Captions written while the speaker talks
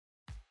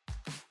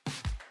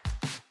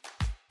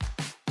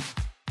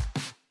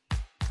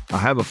I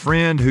have a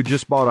friend who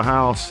just bought a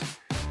house,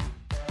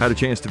 had a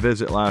chance to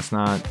visit last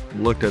night,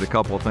 looked at a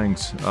couple of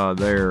things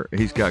there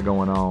he's got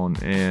going on,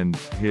 and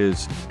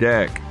his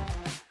deck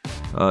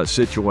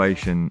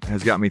situation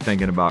has got me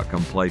thinking about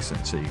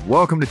complacency.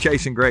 Welcome to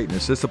Chasing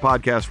Greatness. This is a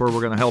podcast where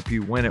we're going to help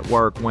you win at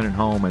work, win at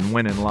home, and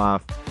win in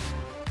life.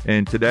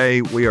 And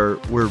today we're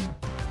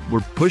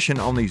pushing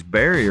on these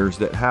barriers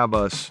that have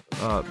us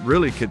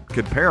really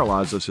could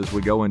paralyze us as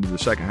we go into the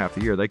second half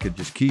of the year. They could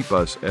just keep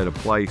us at a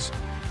place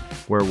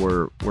where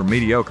we're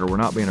mediocre. We're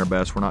not being our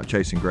best. We're not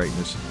chasing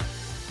greatness.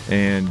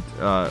 And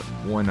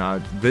when I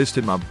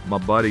visited my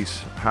buddy's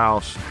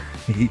house,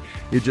 he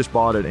just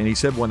bought it, and he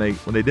said when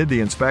they did the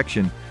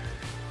inspection,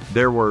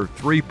 there were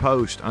 3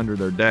 posts under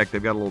their deck.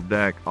 They've got a little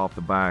deck off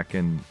the back,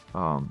 and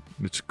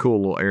it's a cool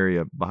little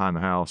area behind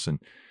the house.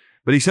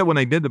 But he said when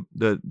they did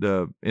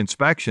the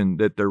inspection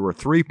that there were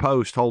 3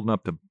 posts holding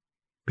up the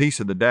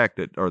piece of the deck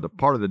or the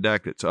part of the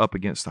deck that's up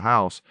against the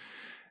house.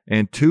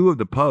 And 2 of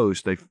the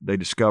posts they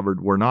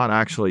discovered were not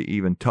actually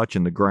even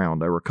touching the ground.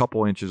 They were a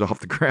couple inches off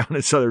the ground.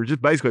 And so there was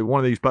just basically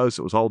one of these posts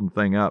that was holding the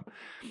thing up.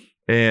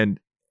 And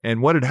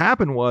what had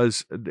happened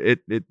was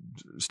it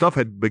stuff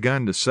had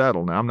begun to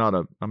settle. Now I'm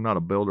not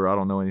a builder. I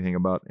don't know anything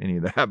about any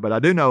of that, but I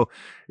do know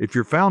if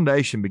your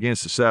foundation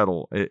begins to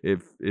settle,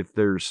 if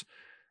there's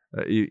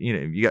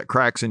you got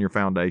cracks in your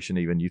foundation,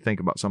 even you think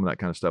about some of that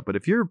kind of stuff. But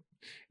if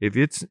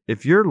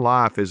your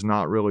life is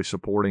not really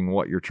supporting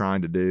what you're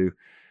trying to do,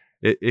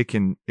 it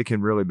can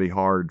really be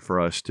hard for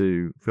us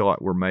to feel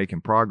like we're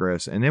making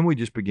progress. And then we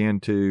just begin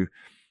to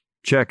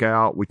check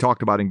out. We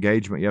talked about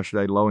engagement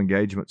yesterday. Low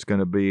engagement is going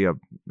to be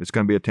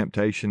a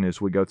temptation as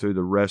we go through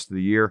the rest of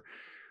the year.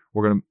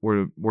 We're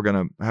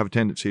going to have a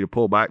tendency to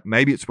pull back.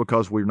 Maybe it's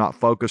because we're not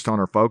focused on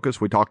our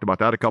focus. We talked about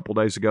that a couple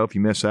of days ago. If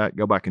you missed that,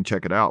 go back and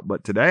check it out.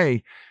 But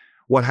today,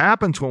 what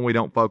happens when we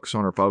don't focus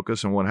on our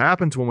focus, and what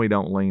happens when we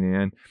don't lean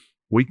in,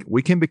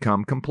 we can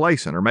become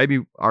complacent, or maybe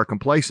our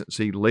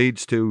complacency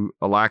leads to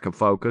a lack of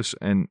focus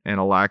and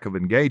a lack of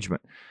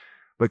engagement.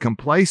 But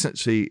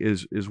complacency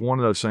is one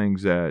of those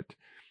things that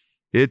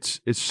it's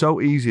so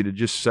easy to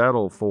just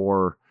settle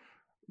for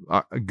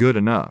good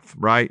enough,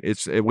 right?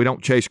 We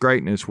don't chase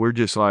greatness. We're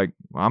just like,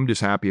 I'm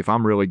just happy if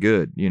I'm really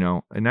good,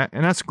 and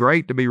that's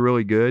great to be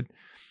really good.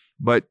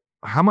 But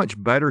how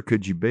much better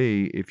could you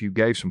be if you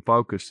gave some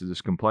focus to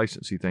this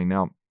complacency thing?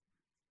 Now,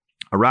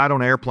 I ride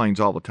on airplanes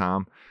all the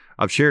time.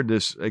 I've shared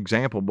this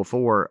example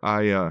before.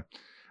 I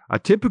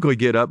typically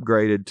get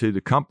upgraded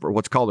to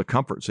what's called the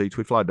comfort seats.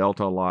 We fly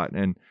Delta a lot,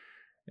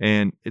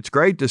 and it's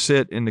great to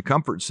sit in the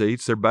comfort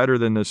seats. They're better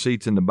than the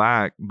seats in the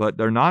back, but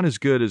they're not as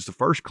good as the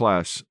first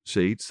class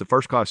seats. The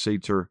first class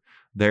seats are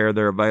there.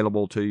 They're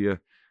available to you.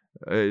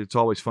 It's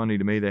always funny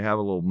to me. They have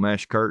a little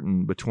mesh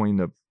curtain between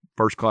the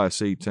first class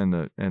seats and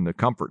the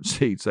comfort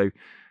seats.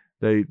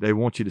 They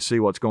want you to see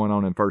what's going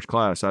on in first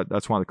class.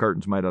 That's why the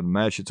curtain's made out of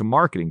mesh. It's a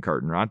marketing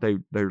curtain, right?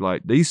 They're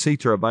like, these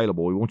seats are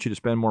available. We want you to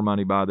spend more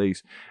money, buy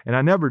these. And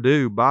I never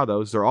do buy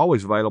those. They're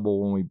always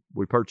available when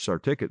we purchase our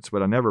tickets,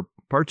 but I never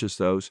purchase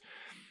those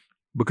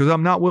because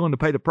I'm not willing to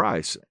pay the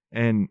price.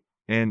 And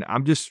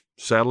I'm just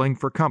settling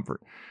for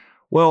comfort.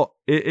 Well,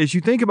 as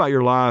you think about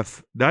your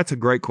life, that's a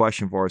great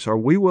question for us. Are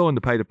we willing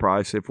to pay the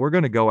price? If we're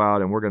going to go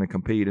out and we're going to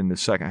compete in the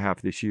second half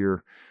of this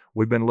year,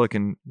 we've been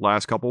looking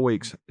last couple of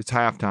weeks. It's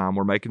halftime.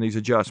 We're making these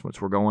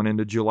adjustments. We're going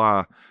into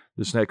July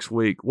this next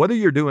week. Whether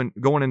you're going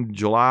into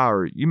July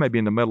or you may be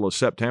in the middle of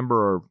September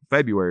or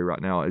February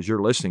right now as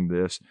you're listening to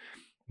this,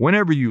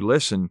 whenever you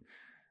listen,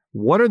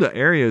 what are the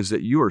areas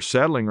that you are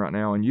settling right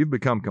now and you've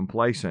become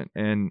complacent?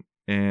 And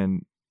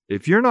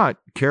if you're not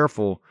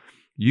careful,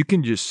 you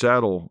can just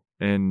settle.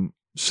 And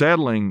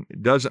settling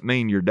doesn't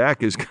mean your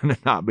deck is going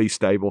to not be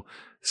stable.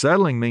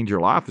 Settling means your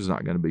life is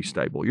not going to be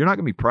stable. You're not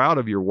going to be proud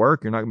of your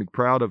work. You're not going to be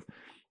proud of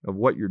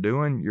what you're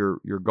doing.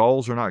 Your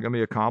goals are not going to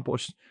be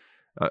accomplished,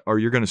 or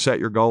you're going to set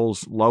your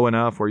goals low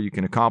enough where you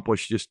can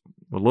accomplish just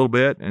a little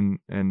bit and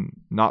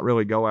not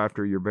really go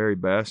after your very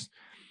best.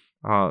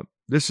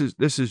 This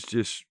is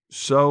just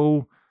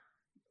so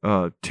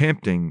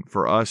tempting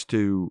for us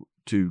to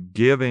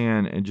give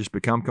in and just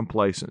become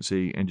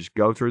complacency and just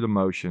go through the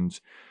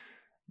motions.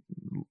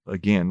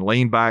 Again,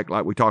 lean back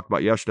like we talked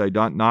about yesterday.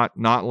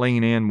 Not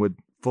lean in with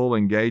full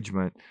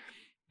engagement,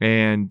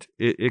 and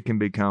it can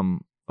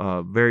become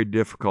very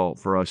difficult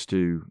for us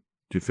to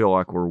feel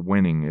like we're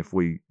winning if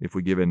we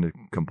give in to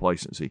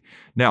complacency.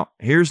 Now,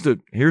 here's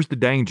the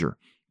danger.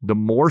 The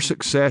more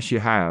success you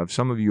have,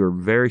 some of you are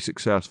very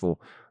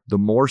successful. The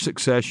more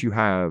success you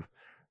have,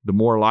 the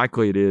more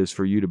likely it is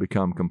for you to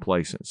become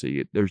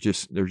complacency. There's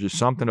just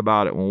something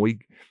about it when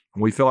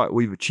we feel like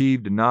we've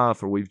achieved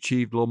enough, or we've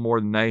achieved a little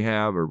more than they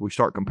have, or we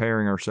start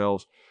comparing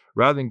ourselves.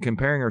 Rather than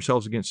comparing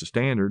ourselves against the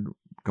standard,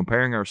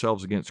 comparing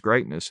ourselves against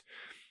greatness,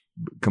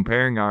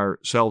 comparing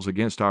ourselves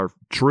against our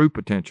true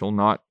potential,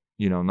 not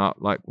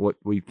like what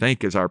we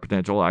think is our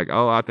potential. Like,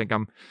 oh, I think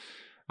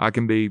I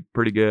can be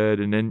pretty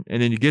good. And then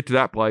you get to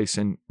that place,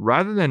 and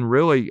rather than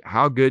really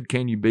how good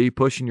can you be,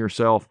 pushing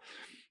yourself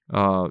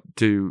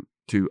to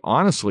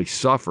honestly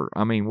suffer.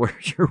 I mean, where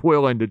you're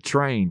willing to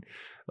train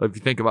if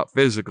you think about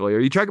physically, or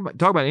you talk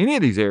about any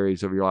of these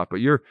areas of your life,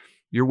 but you're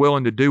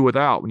willing to do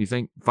without. When you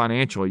think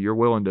financially, you're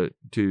willing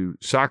to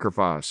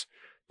sacrifice,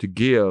 to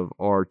give,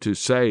 or to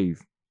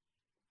save.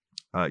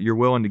 You're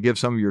willing to give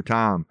some of your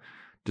time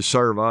to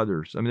serve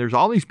others. I mean, there's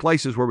all these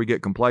places where we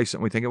get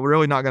complacent. We think it's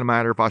really not going to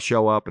matter if I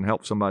show up and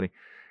help somebody.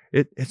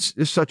 It's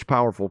such a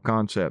powerful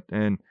concept.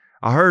 And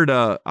I heard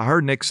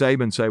Nick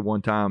Saban say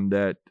one time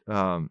that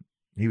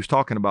he was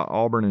talking about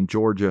Auburn and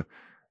Georgia,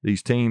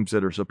 these teams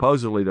that are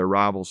supposedly their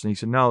rivals, and he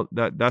said, no,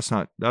 that's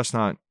not.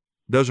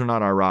 Those are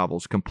not our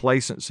rivals.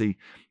 Complacency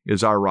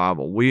is our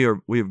rival. We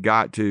have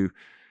got to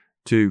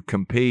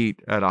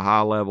compete at a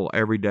high level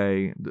every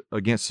day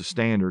against the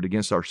standard,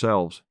 against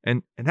ourselves.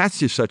 And that's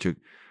just such a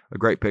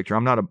great picture.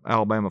 I'm not an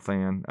Alabama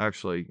fan.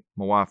 Actually,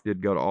 my wife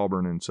did go to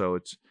Auburn, and so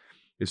it's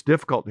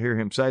difficult to hear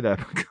him say that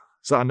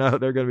because I know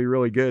they're going to be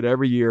really good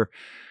every year,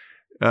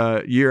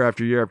 year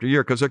after year after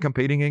year, because they're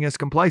competing against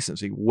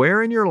complacency.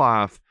 Where in your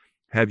life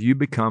have you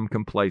become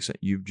complacent?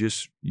 You've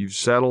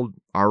settled,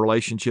 our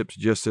relationship's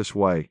just this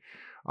way.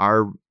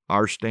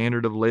 Our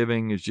standard of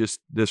living is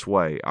just this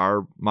way.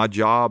 My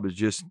job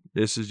is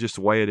this is just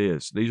the way it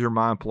is. These are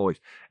my employees.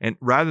 And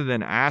rather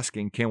than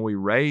asking, can we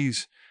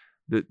raise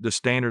the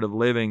standard of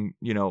living,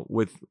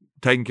 with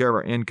taking care of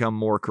our income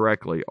more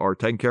correctly, or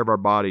taking care of our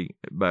body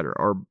better,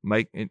 or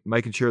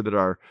making sure that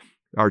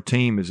our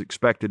team is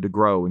expected to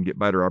grow and get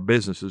better, our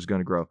business is going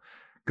to grow.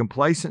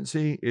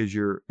 Complacency is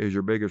your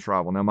biggest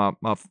rival. Now,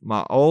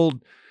 my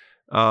old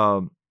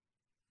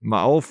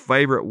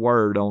favorite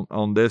word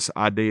on this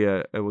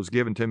idea, it was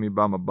given to me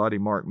by my buddy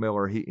Mark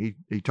Miller. He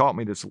taught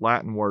me this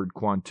Latin word,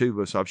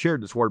 quantuvus. I've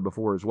shared this word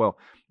before as well,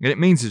 and it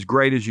means as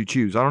great as you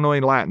choose. I don't know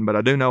any Latin, but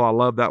I do know I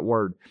love that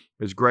word,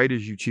 as great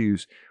as you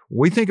choose.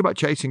 When we think about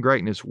chasing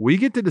greatness, we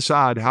get to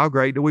decide how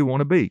great do we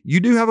want to be. You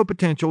do have a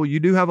potential.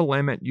 You do have a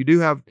limit. You do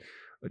have,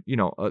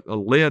 a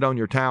lid on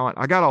your talent.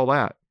 I got all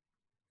that.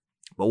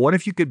 But what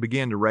if you could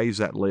begin to raise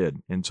that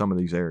lid in some of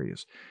these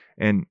areas?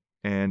 And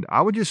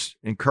I would just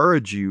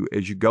encourage you,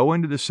 as you go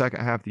into the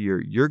second half of the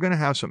year, you're going to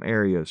have some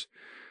areas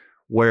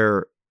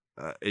where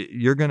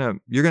you're going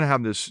to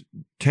have this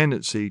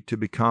tendency to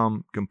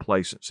become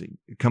complacent.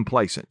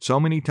 So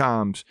many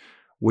times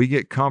we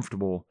get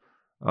comfortable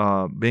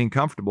being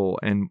comfortable,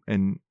 and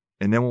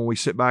then when we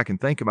sit back and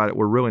think about it,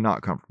 we're really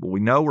not comfortable. We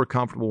know we're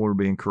comfortable when we're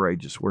being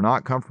courageous. We're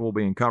not comfortable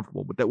being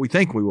comfortable, but that we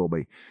think we will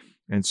be.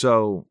 And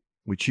so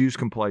we choose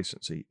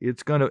complacency.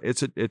 It's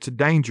a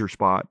danger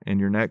spot in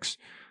your next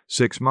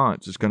 6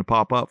 months. It's going to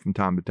pop up from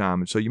time to time.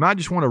 And so you might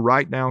just want to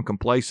write down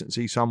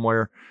complacency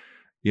somewhere,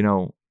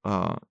 on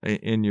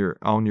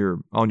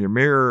your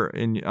mirror,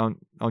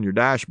 on your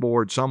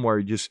dashboard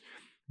somewhere. Just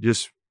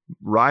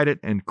write it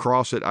and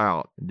cross it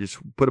out. Just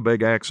put a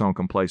big X on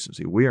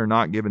complacency. We are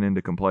not giving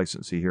into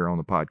complacency here on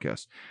the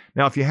podcast.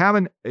 Now, if you have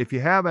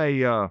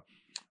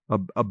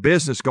a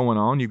business going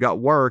on, you've got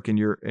work, and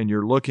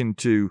you're looking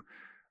to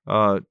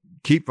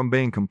keep from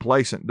being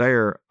complacent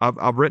there,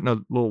 I've written a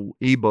little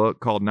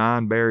ebook called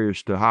 9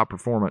 Barriers to High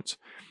Performance.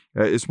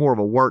 It's more of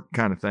a work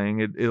kind of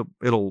thing.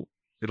 It'll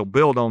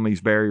build on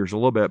these barriers a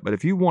little bit. But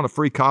if you want a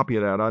free copy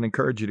of that, I'd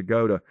encourage you to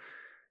go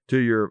to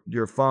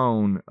your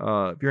phone.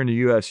 If you're in the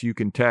U.S., you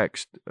can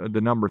text the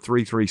number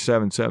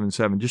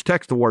 33777. Just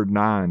text the word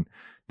 9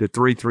 to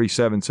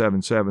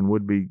 33777.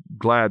 Would be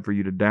glad for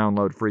you to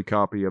download a free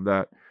copy of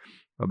that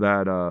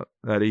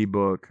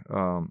ebook.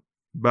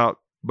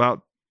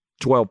 About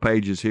 12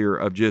 pages here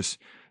of just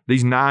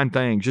these 9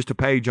 things, just a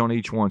page on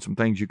each one, some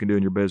things you can do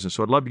in your business.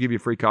 So I'd love to give you a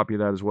free copy of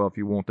that as well if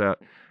you want that.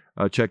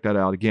 Check that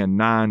out. Again,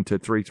 9 to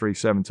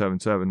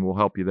 33777 will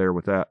help you there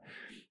with that.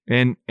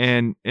 And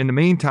in the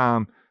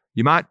meantime,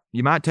 you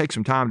might take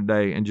some time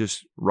today and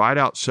just write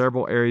out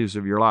several areas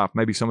of your life.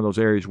 Maybe some of those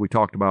areas we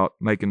talked about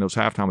making those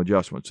halftime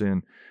adjustments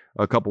in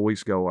a couple of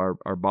weeks ago.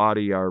 Our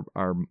body, our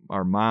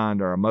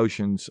mind, our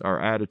emotions, our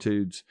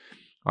attitudes,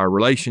 our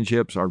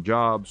relationships, our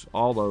jobs,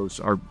 all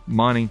those, our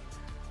money.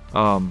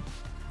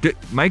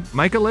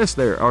 Make a list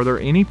there. Are there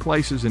any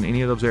places in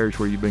any of those areas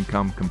where you've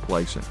become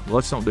complacent?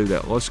 Let's don't do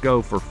that. Let's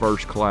go for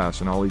first class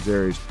in all these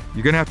areas.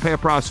 You're going to have to pay a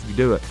price if you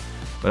do it,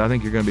 but I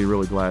think you're going to be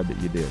really glad that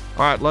you did.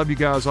 All right, love you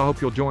guys. I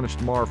hope you'll join us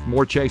tomorrow for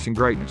more Chasing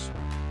Greatness.